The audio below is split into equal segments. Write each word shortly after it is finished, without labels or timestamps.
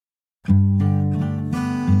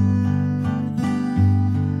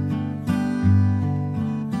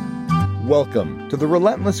Welcome to the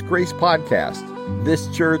Relentless Grace Podcast. This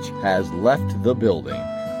church has left the building.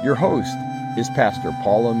 Your host is Pastor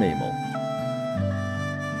Paula Mamel.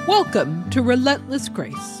 Welcome to Relentless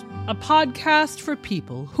Grace, a podcast for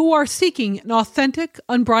people who are seeking an authentic,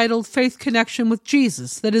 unbridled faith connection with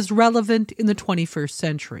Jesus that is relevant in the 21st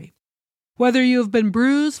century. Whether you have been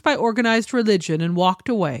bruised by organized religion and walked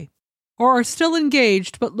away, or are still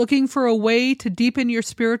engaged but looking for a way to deepen your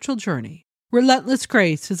spiritual journey, Relentless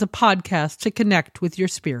Grace is a podcast to connect with your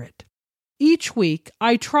spirit. Each week,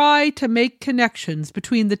 I try to make connections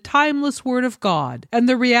between the timeless Word of God and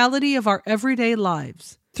the reality of our everyday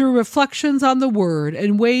lives through reflections on the Word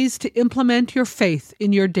and ways to implement your faith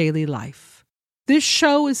in your daily life. This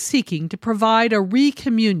show is seeking to provide a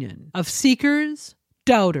recommunion of seekers,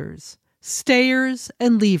 doubters, stayers,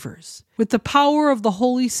 and leavers with the power of the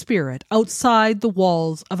Holy Spirit outside the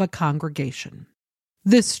walls of a congregation.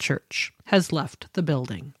 This church has left the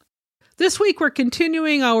building. This week we're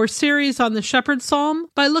continuing our series on the Shepherd Psalm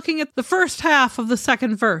by looking at the first half of the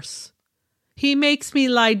second verse. He makes me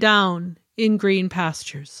lie down in green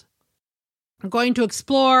pastures. I'm going to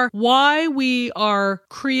explore why we are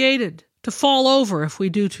created to fall over if we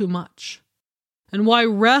do too much, and why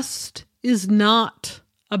rest is not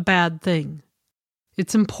a bad thing.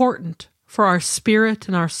 It's important for our spirit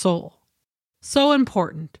and our soul. So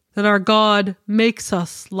important that our God makes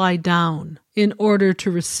us lie down in order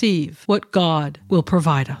to receive what God will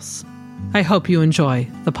provide us. I hope you enjoy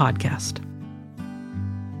the podcast.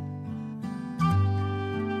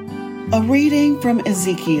 A reading from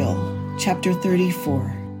Ezekiel, chapter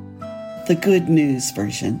 34, the Good News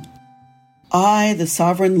version. I, the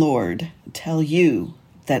sovereign Lord, tell you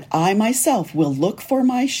that I myself will look for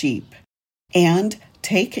my sheep and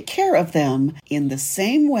take care of them in the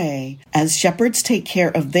same way as shepherds take care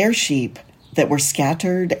of their sheep that were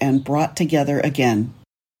scattered and brought together again.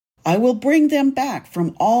 I will bring them back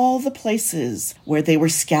from all the places where they were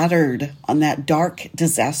scattered on that dark,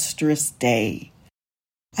 disastrous day.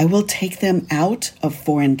 I will take them out of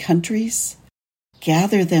foreign countries,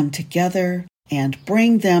 gather them together, and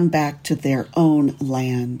bring them back to their own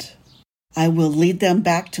land. I will lead them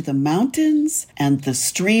back to the mountains and the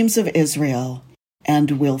streams of Israel,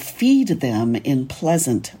 and will feed them in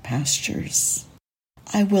pleasant pastures.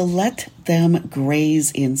 I will let them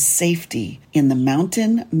graze in safety in the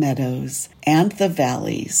mountain meadows and the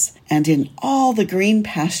valleys, and in all the green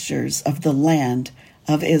pastures of the land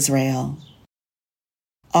of Israel.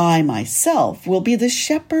 I myself will be the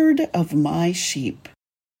shepherd of my sheep,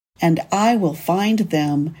 and I will find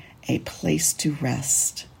them a place to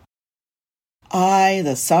rest. I,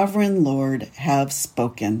 the sovereign Lord, have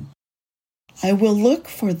spoken. I will look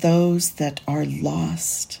for those that are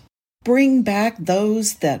lost, bring back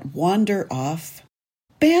those that wander off,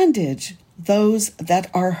 bandage those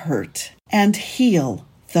that are hurt, and heal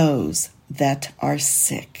those that are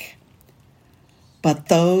sick. But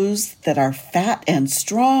those that are fat and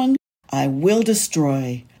strong I will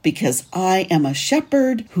destroy, because I am a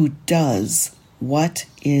shepherd who does what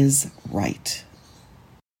is right.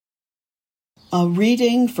 A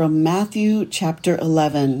reading from Matthew chapter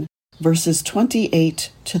 11, verses 28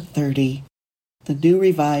 to 30, the New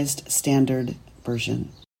Revised Standard Version.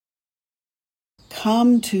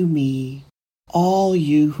 Come to me, all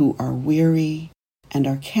you who are weary and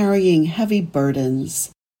are carrying heavy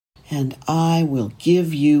burdens, and I will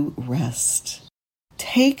give you rest.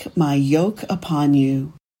 Take my yoke upon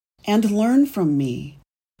you and learn from me,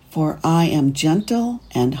 for I am gentle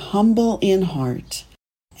and humble in heart,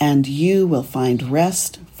 and you will find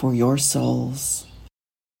rest for your souls.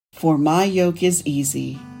 For my yoke is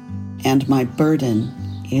easy, and my burden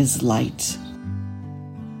is light.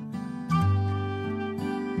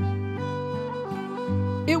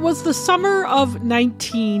 It was the summer of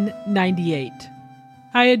 1998.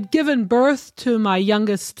 I had given birth to my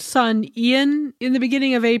youngest son, Ian, in the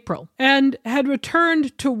beginning of April, and had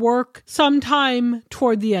returned to work sometime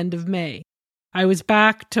toward the end of May. I was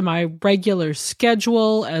back to my regular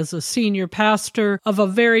schedule as a senior pastor of a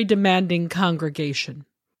very demanding congregation,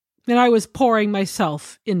 and I was pouring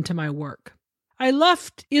myself into my work. I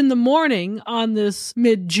left in the morning on this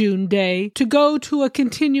mid-June day to go to a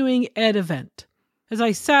continuing ed event. As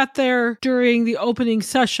I sat there during the opening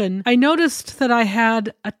session, I noticed that I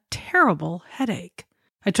had a terrible headache.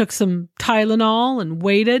 I took some Tylenol and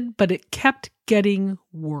waited, but it kept getting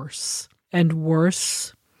worse and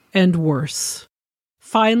worse and worse.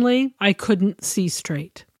 Finally, I couldn't see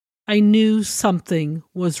straight. I knew something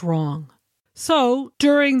was wrong. So,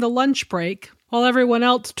 during the lunch break, while everyone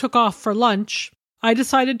else took off for lunch, I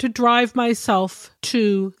decided to drive myself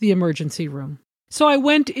to the emergency room. So I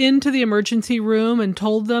went into the emergency room and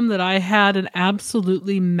told them that I had an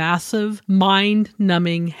absolutely massive,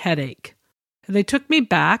 mind-numbing headache. They took me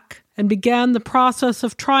back and began the process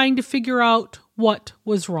of trying to figure out what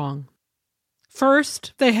was wrong.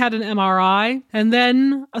 First, they had an MRI and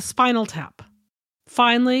then a spinal tap.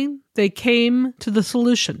 Finally, they came to the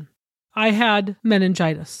solution. I had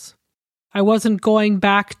meningitis. I wasn't going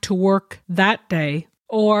back to work that day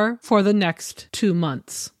or for the next 2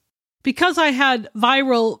 months. Because I had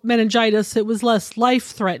viral meningitis, it was less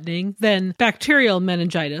life-threatening than bacterial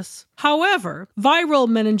meningitis. However, viral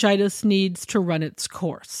meningitis needs to run its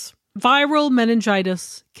course. Viral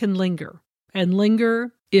meningitis can linger, and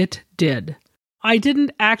linger it did. I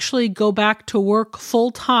didn't actually go back to work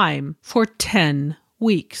full-time for 10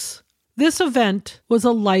 weeks. This event was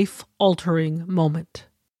a life-altering moment.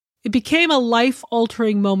 It became a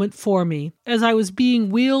life-altering moment for me as I was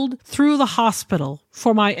being wheeled through the hospital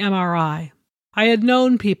for my MRI. I had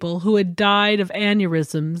known people who had died of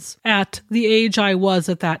aneurysms at the age I was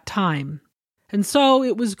at that time. And so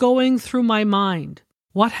it was going through my mind,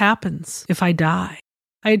 what happens if I die?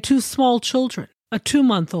 I had 2 small children, a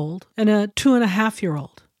 2-month-old and a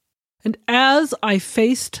 2.5-year-old. And as I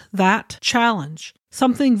faced that challenge,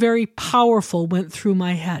 something very powerful went through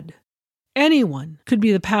my head. Anyone could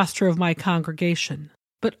be the pastor of my congregation,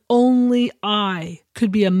 but only I could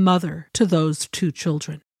be a mother to those 2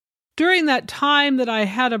 children. During that time that I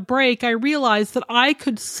had a break, I realized that I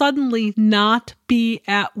could suddenly not be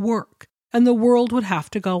at work, and the world would have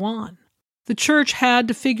to go on. The church had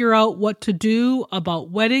to figure out what to do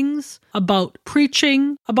about weddings, about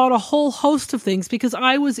preaching, about a whole host of things, because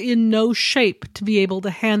I was in no shape to be able to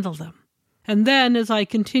handle them. And then, as I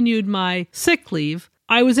continued my sick leave,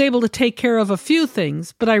 I was able to take care of a few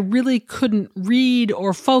things, but I really couldn't read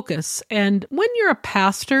or focus. And when you're a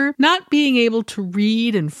pastor, not being able to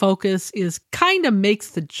read and focus kind of makes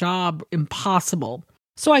the job impossible.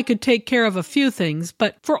 So I could take care of a few things,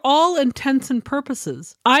 but for all intents and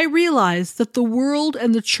purposes, I realized that the world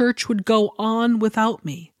and the church would go on without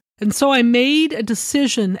me. And so I made a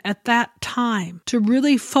decision at that time to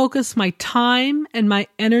really focus my time and my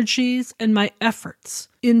energies and my efforts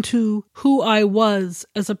into who I was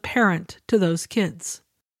as a parent to those kids.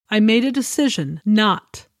 I made a decision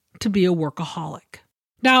not to be a workaholic.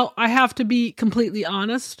 Now, I have to be completely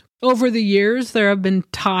honest. Over the years, there have been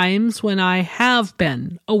times when I have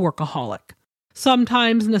been a workaholic.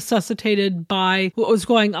 Sometimes necessitated by what was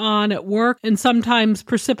going on at work, and sometimes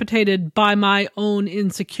precipitated by my own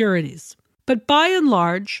insecurities. But by and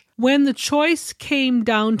large, when the choice came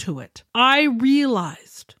down to it, I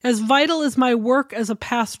realized, as vital as my work as a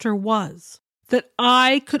pastor was, that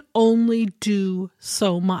I could only do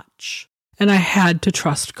so much. And I had to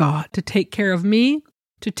trust God to take care of me,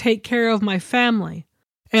 to take care of my family,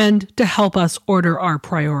 and to help us order our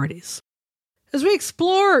priorities. As we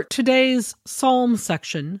explore today's psalm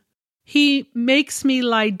section, He makes me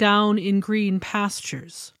lie down in green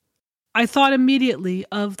pastures. I thought immediately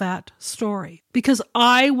of that story because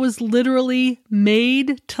I was literally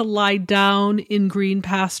made to lie down in green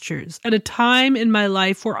pastures at a time in my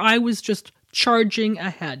life where I was just charging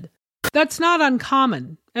ahead. That's not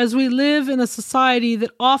uncommon, as we live in a society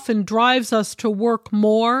that often drives us to work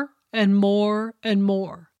more and more and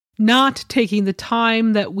more. Not taking the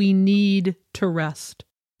time that we need to rest.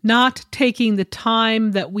 Not taking the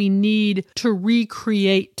time that we need to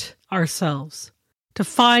recreate ourselves. To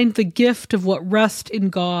find the gift of what rest in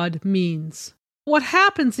God means. What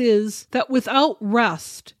happens is that without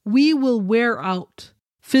rest, we will wear out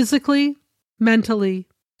physically, mentally,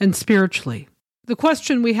 and spiritually. The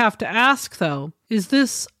question we have to ask, though, is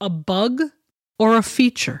this a bug or a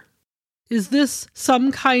feature? Is this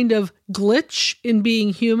some kind of glitch in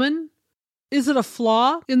being human? Is it a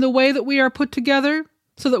flaw in the way that we are put together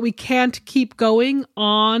so that we can't keep going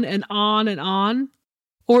on and on and on?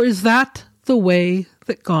 Or is that the way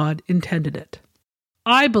that God intended it?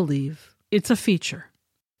 I believe it's a feature.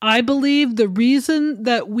 I believe the reason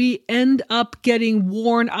that we end up getting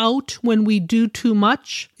worn out when we do too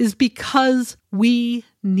much is because we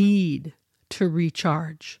need to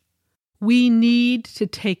recharge. We need to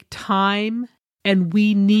take time and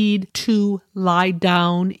we need to lie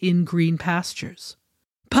down in green pastures.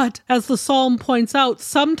 But as the psalm points out,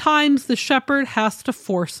 sometimes the shepherd has to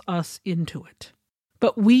force us into it.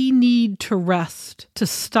 But we need to rest, to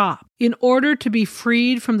stop, in order to be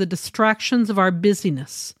freed from the distractions of our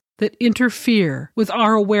busyness that interfere with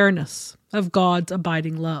our awareness of God's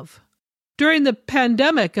abiding love. During the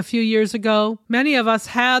pandemic a few years ago, many of us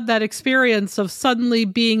had that experience of suddenly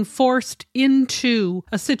being forced into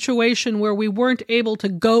a situation where we weren't able to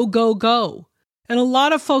go. And a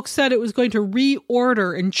lot of folks said it was going to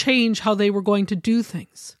reorder and change how they were going to do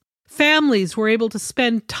things. Families were able to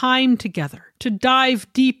spend time together, to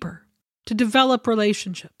dive deeper, to develop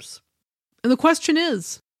relationships. And the question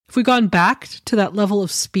is, have we gone back to that level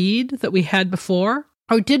of speed that we had before?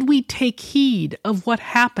 Or did we take heed of what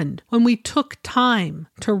happened when we took time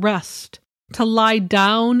to rest, to lie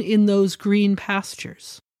down in those green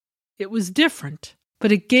pastures? It was different,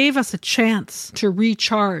 but it gave us a chance to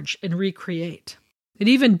recharge and recreate. It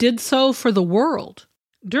even did so for the world.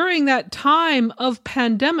 During that time of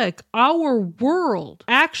pandemic, our world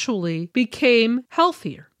actually became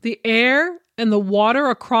healthier. The air and the water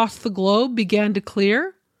across the globe began to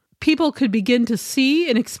clear. People could begin to see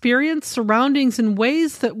and experience surroundings in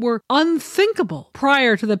ways that were unthinkable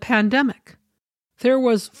prior to the pandemic. There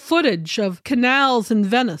was footage of canals in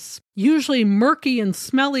Venice, usually murky and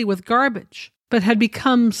smelly with garbage, but had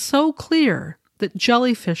become so clear that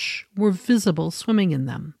jellyfish were visible swimming in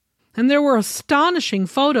them. And there were astonishing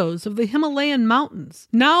photos of the Himalayan mountains,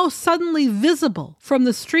 now suddenly visible from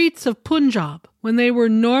the streets of Punjab, when they were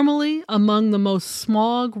normally among the most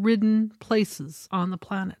smog-ridden places on the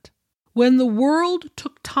planet. When the world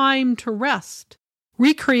took time to rest,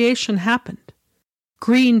 recreation happened.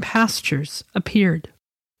 Green pastures appeared.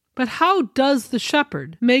 But how does the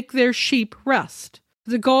shepherd make their sheep rest?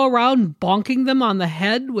 Does it go around bonking them on the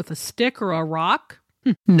head with a stick or a rock?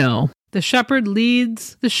 No. The shepherd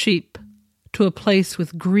leads the sheep to a place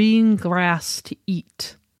with green grass to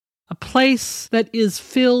eat, a place that is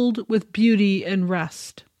filled with beauty and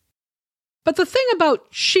rest. But the thing about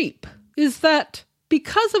sheep is that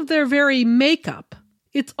because of their very makeup,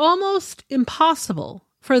 it's almost impossible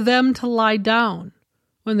for them to lie down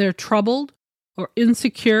when they're troubled or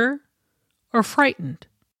insecure or frightened.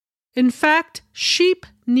 In fact, sheep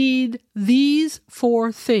need these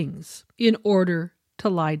 4 things in order to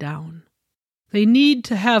lie down. They need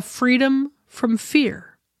to have freedom from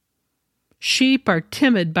fear. Sheep are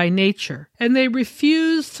timid by nature, and they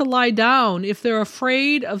refuse to lie down if they're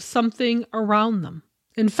afraid of something around them.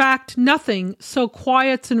 In fact, nothing so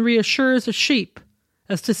quiets and reassures a sheep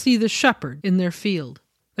as to see the shepherd in their field.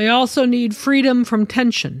 They also need freedom from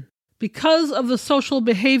tension. Because of the social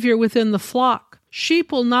behavior within the flock,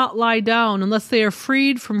 sheep will not lie down unless they are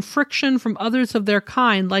freed from friction from others of their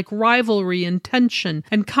kind, like rivalry and tension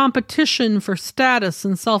and competition for status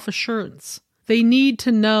and self-assurance. They need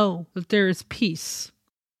to know that there is peace.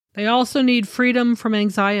 They also need freedom from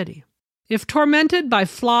anxiety. If tormented by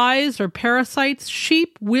flies or parasites,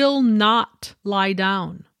 sheep will not lie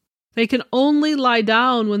down. They can only lie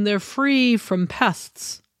down when they're free from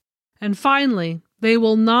pests. And finally, they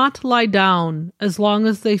will not lie down as long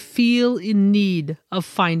as they feel in need of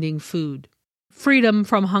finding food. Freedom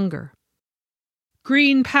from hunger.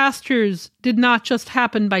 Green pastures did not just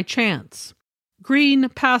happen by chance. Green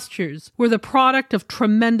pastures were the product of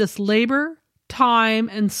tremendous labor, time,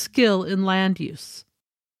 and skill in land use.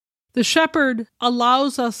 The shepherd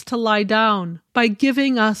allows us to lie down by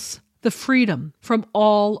giving us the freedom from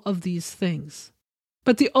all of these things.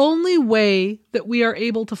 But the only way that we are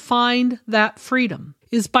able to find that freedom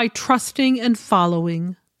is by trusting and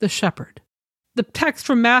following the shepherd. The text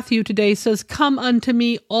from Matthew today says, "Come unto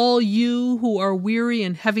me, all you who are weary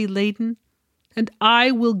and heavy laden, and I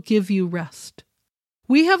will give you rest."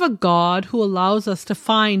 We have a God who allows us to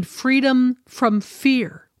find freedom from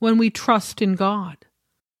fear when we trust in God.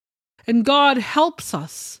 And God helps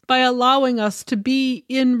us by allowing us to be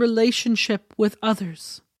in relationship with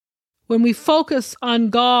others. When we focus on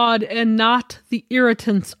God and not the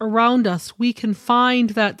irritants around us, we can find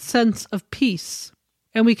that sense of peace,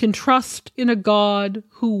 and we can trust in a God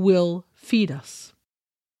who will feed us.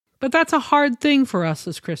 But that's a hard thing for us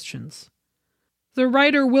as Christians. The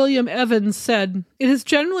writer William Evans said, "It is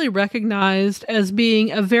generally recognized as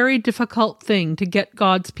being a very difficult thing to get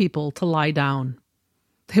God's people to lie down.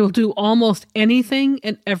 They will do almost anything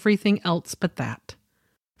and everything else but that.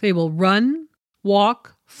 They will run,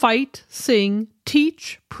 walk, fight, sing,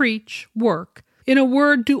 teach, preach, work. In a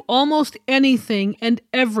word, do almost anything and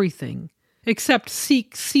everything except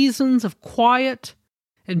seek seasons of quiet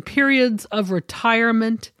and periods of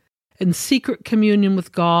retirement and secret communion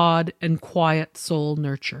with God and quiet soul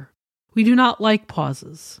nurture. We do not like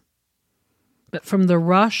pauses, but from the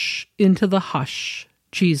rush into the hush,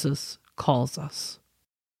 Jesus calls us."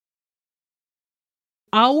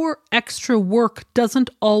 Our extra work doesn't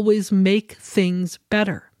always make things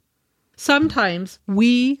better. Sometimes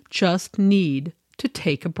we just need to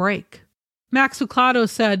take a break. Max Lucado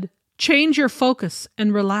said, "Change your focus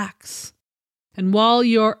and relax. And while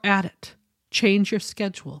you're at it, change your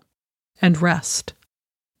schedule and rest."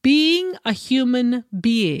 Being a human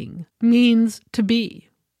being means to be,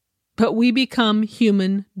 but we become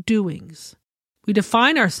human doings. We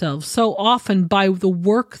define ourselves so often by the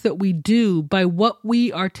work that we do, by what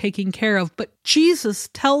we are taking care of, but Jesus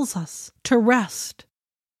tells us to rest.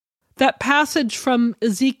 That passage from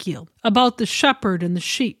Ezekiel about the shepherd and the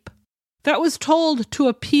sheep, that was told to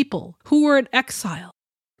a people who were in exile.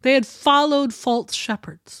 They had followed false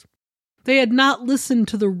shepherds. They had not listened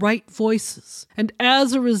to the right voices, and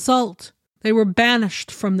as a result, they were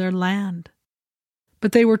banished from their land.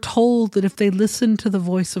 But they were told that if they listened to the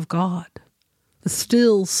voice of God, the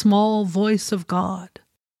still, small voice of God,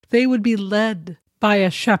 they would be led by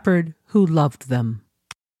a shepherd who loved them.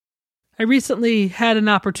 I recently had an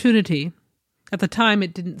opportunity. At the time,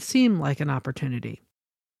 it didn't seem like an opportunity.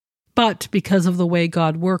 But because of the way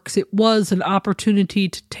God works, it was an opportunity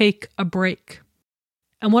to take a break.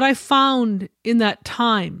 And what I found in that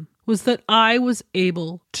time was that I was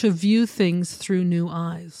able to view things through new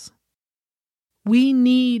eyes. We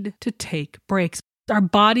need to take breaks. Our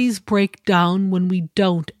bodies break down when we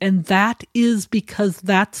don't, and that is because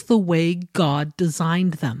that's the way God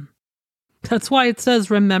designed them. That's why it says,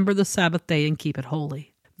 remember the Sabbath day and keep it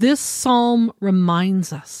holy. This psalm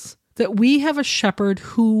reminds us that we have a shepherd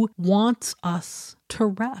who wants us to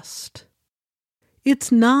rest.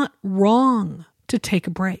 It's not wrong to take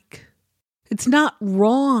a break. It's not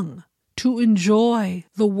wrong to enjoy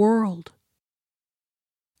the world.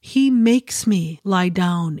 He makes me lie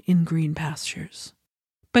down in green pastures,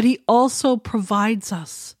 but he also provides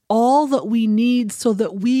us all that we need so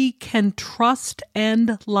that we can trust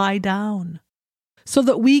and lie down, so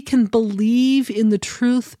that we can believe in the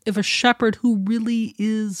truth of a shepherd who really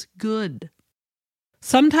is good.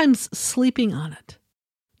 Sometimes sleeping on it,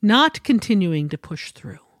 not continuing to push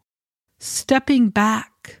through. Stepping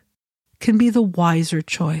back can be the wiser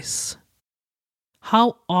choice.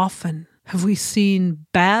 How often have we seen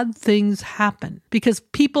bad things happen because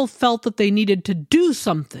people felt that they needed to do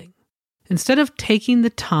something instead of taking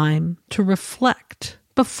the time to reflect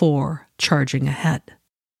before charging ahead?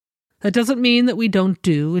 That doesn't mean that we don't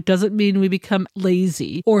do. It doesn't mean we become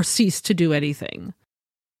lazy or cease to do anything.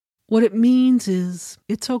 What it means is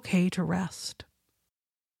it's okay to rest.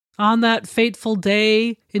 On that fateful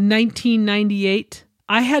day in 1998,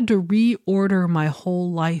 I had to reorder my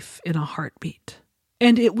whole life in a heartbeat.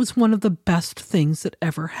 And it was one of the best things that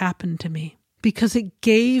ever happened to me, because it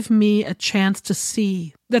gave me a chance to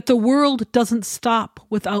see that the world doesn't stop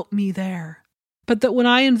without me there, but that when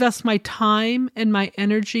I invest my time and my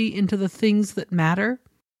energy into the things that matter,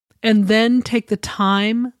 and then take the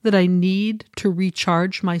time that I need to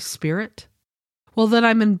recharge my spirit, well, then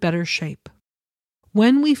I'm in better shape.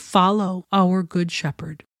 When we follow our Good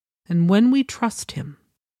Shepherd, and when we trust him,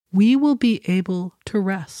 we will be able to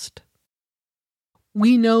rest.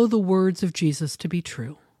 We know the words of Jesus to be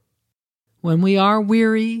true. When we are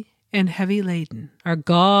weary and heavy laden, our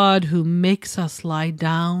God who makes us lie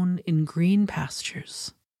down in green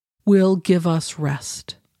pastures will give us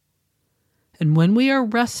rest. And when we are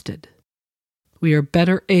rested, we are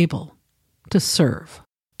better able to serve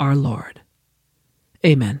our Lord.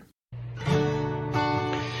 Amen.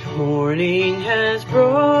 Morning has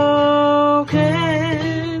broken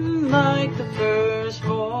like the first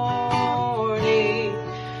morning.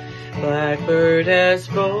 Blackbird has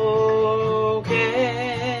spoken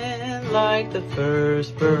like the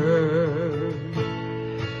first bird.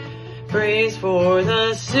 Praise for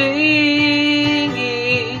the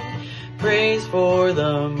singing, praise for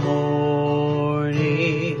the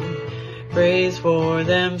morning, praise for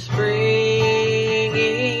them springing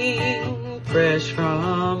fresh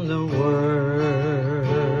from the word.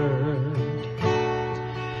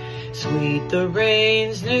 Sweet the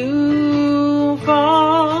rain's new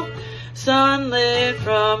fall, sunlit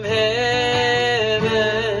from heaven,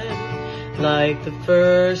 like the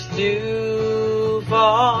first dew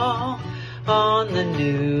fall on the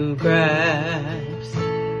new grass.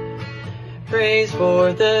 Praise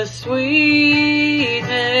for the sweetness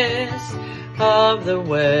of the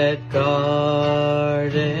wet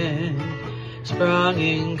garden, sprung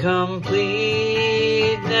in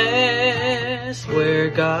completeness where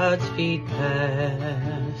God's feet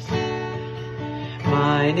pass.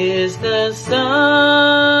 Mine is the sunlight,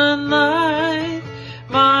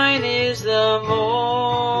 mine is the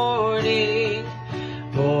morning,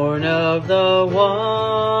 born of the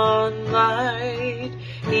one light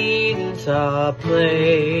Eden's a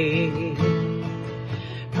play.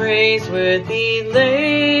 Praise with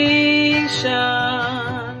elation,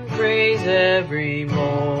 praise every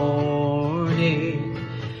morning,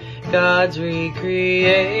 God's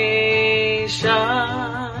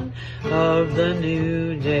recreation of the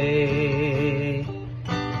new day.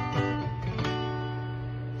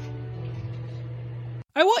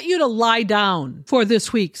 I want you to lie down for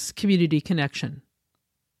this week's Community Connection.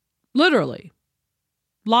 Literally,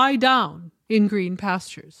 lie down in green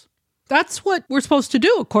pastures. That's what we're supposed to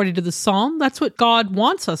do according to the psalm. That's what God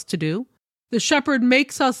wants us to do. The shepherd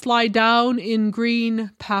makes us lie down in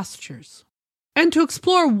green pastures. And to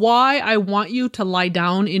explore why I want you to lie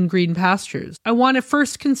down in green pastures, I want to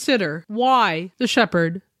first consider why the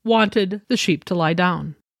shepherd wanted the sheep to lie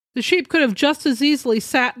down. The sheep could have just as easily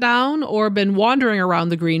sat down or been wandering around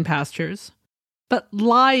the green pastures, but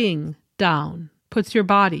lying down puts your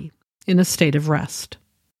body in a state of rest.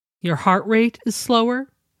 Your heart rate is slower,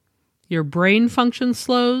 your brain function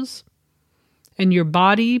slows, and your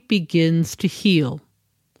body begins to heal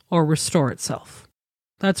or restore itself.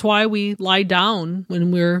 That's why we lie down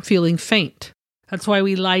when we're feeling faint. That's why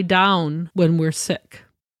we lie down when we're sick.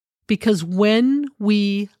 Because when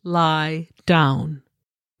we lie down,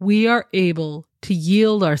 we are able to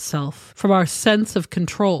yield ourselves from our sense of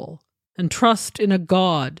control and trust in a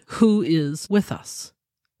God who is with us.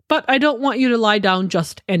 But I don't want you to lie down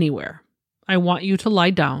just anywhere. I want you to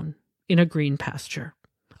lie down in a green pasture.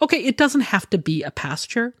 Okay, it doesn't have to be a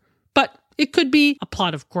pasture, but it could be a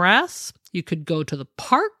plot of grass. You could go to the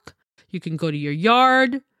park. You can go to your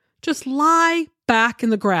yard. Just lie back in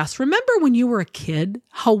the grass. Remember when you were a kid,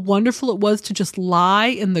 how wonderful it was to just lie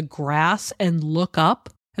in the grass and look up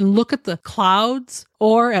and look at the clouds,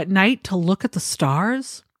 or at night to look at the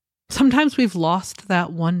stars? Sometimes we've lost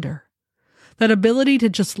that wonder, that ability to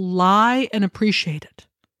just lie and appreciate it.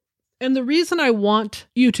 And the reason I want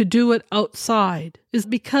you to do it outside is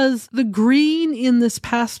because the green in this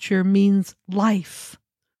pasture means life,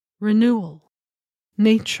 renewal,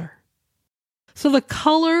 nature. So the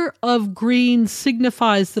color of green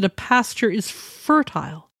signifies that a pasture is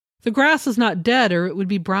fertile. The grass is not dead, or it would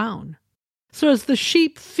be brown. So as the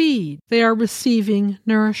sheep feed, they are receiving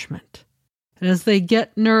nourishment. And as they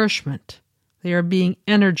get nourishment, they are being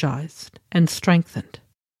energized and strengthened.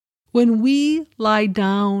 When we lie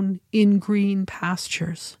down in green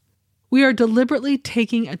pastures, we are deliberately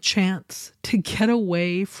taking a chance to get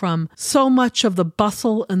away from so much of the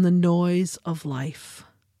bustle and the noise of life.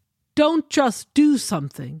 Don't just do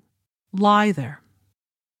something. Lie there.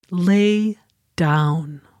 Lay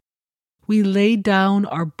down. We lay down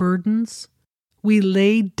our burdens. We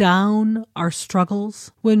lay down our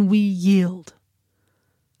struggles when we yield.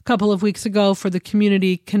 A couple of weeks ago for the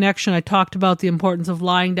Community Connection, I talked about the importance of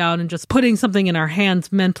lying down and just putting something in our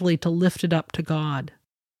hands mentally to lift it up to God.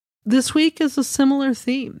 This week is a similar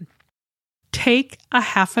theme. Take a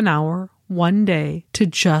half an hour one day to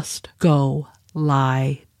just go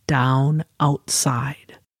lie down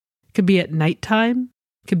outside. It could be at nighttime,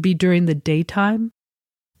 it could be during the daytime,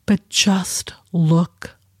 but just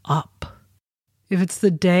look up. If it's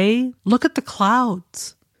the day, look at the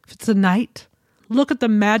clouds. If it's the night, look at the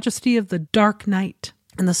majesty of the dark night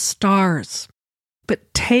and the stars.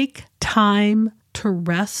 But take time to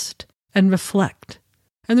rest and reflect.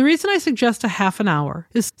 And the reason I suggest a half an hour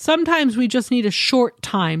is sometimes we just need a short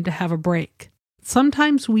time to have a break.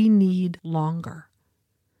 Sometimes we need longer.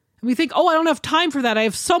 And we think, I don't have time for that. I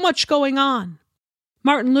have so much going on.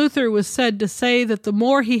 Martin Luther was said to say that the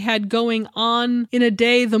more he had going on in a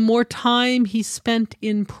day, the more time he spent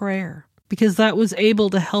in prayer, because that was able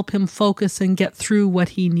to help him focus and get through what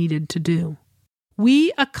he needed to do.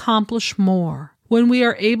 We accomplish more when we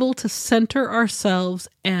are able to center ourselves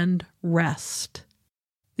and rest.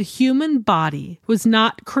 The human body was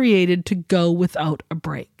not created to go without a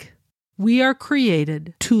break. We are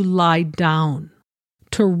created to lie down,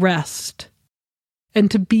 to rest, and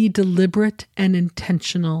to be deliberate and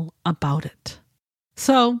intentional about it.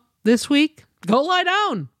 So, this week, go lie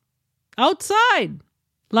down. Outside.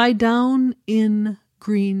 Lie down in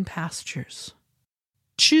green pastures.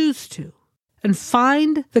 Choose to. And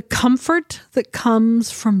find the comfort that comes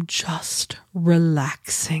from just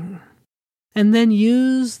relaxing. And then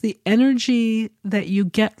use the energy that you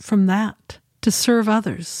get from that to serve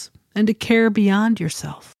others and to care beyond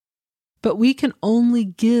yourself. But we can only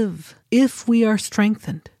give if we are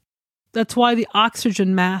strengthened. That's why the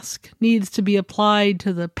oxygen mask needs to be applied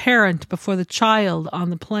to the parent before the child on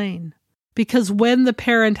the plane. Because when the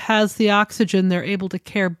parent has the oxygen, they're able to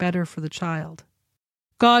care better for the child.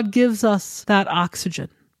 God gives us that oxygen,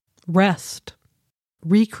 rest,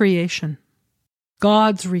 recreation,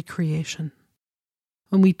 God's recreation.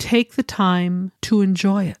 When we take the time to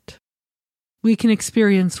enjoy it, we can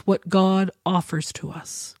experience what God offers to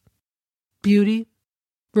us. Beauty,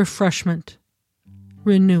 refreshment,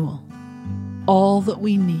 renewal, all that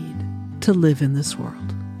we need to live in this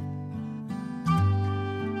world.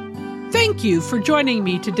 Thank you for joining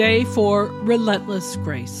me today for Relentless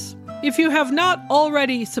Grace. If you have not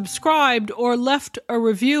already subscribed or left a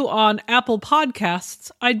review on Apple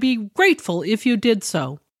Podcasts, I'd be grateful if you did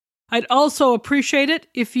so. I'd also appreciate it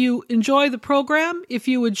if you enjoy the program, if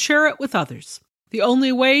you would share it with others. The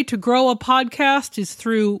only way to grow a podcast is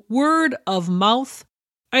through word of mouth.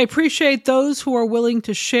 I appreciate those who are willing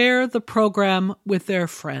to share the program with their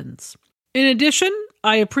friends. In addition,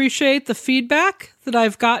 I appreciate the feedback that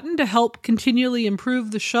I've gotten to help continually improve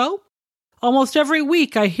the show. Almost every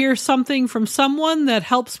week I hear something from someone that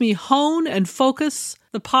helps me hone and focus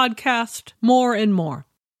the podcast more and more.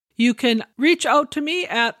 You can reach out to me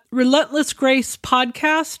at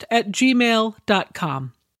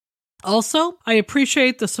relentlessgracepodcast@gmail.com. Also, I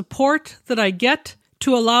appreciate the support that I get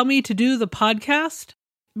to allow me to do the podcast.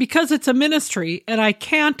 Because it's a ministry and I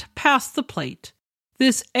can't pass the plate,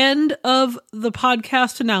 this end of the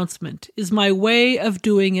podcast announcement is my way of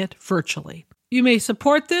doing it virtually. You may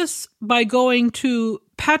support this by going to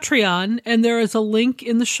Patreon, and there is a link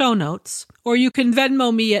in the show notes, or you can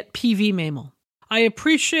Venmo me at PVMamel. I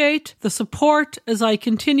appreciate the support as I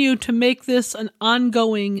continue to make this an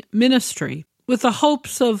ongoing ministry with the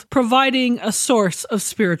hopes of providing a source of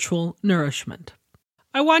spiritual nourishment.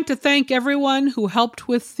 I want to thank everyone who helped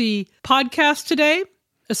with the podcast today,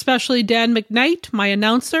 especially Dan McKnight, my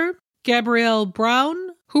announcer, Gabrielle Brown,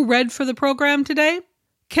 who read for the program today,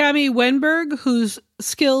 Cammie Wenberg, whose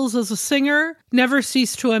skills as a singer never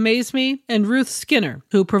cease to amaze me, and Ruth Skinner,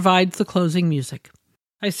 who provides the closing music.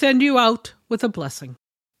 I send you out with a blessing.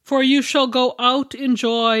 For you shall go out in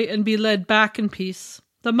joy and be led back in peace.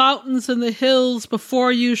 The mountains and the hills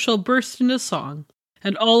before you shall burst into song,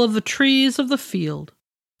 and all of the trees of the field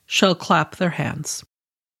shall clap their hands.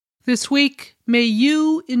 This week, may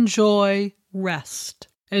you enjoy rest,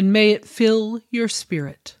 and may it fill your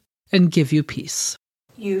spirit and give you peace.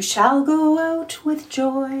 You shall go out with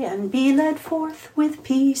joy and be led forth with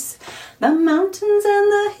peace. The mountains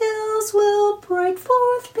and the hills will break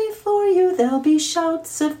forth before you. There'll be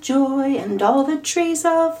shouts of joy, and all the trees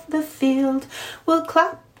of the field will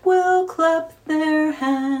clap their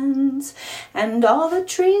hands. And all the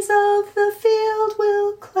trees of the field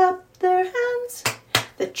will clap their hands.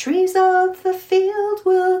 The trees of the field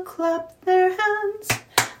will clap their hands.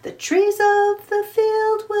 The trees of the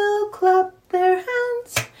field will clap their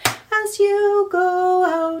hands as you go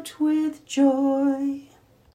out with joy.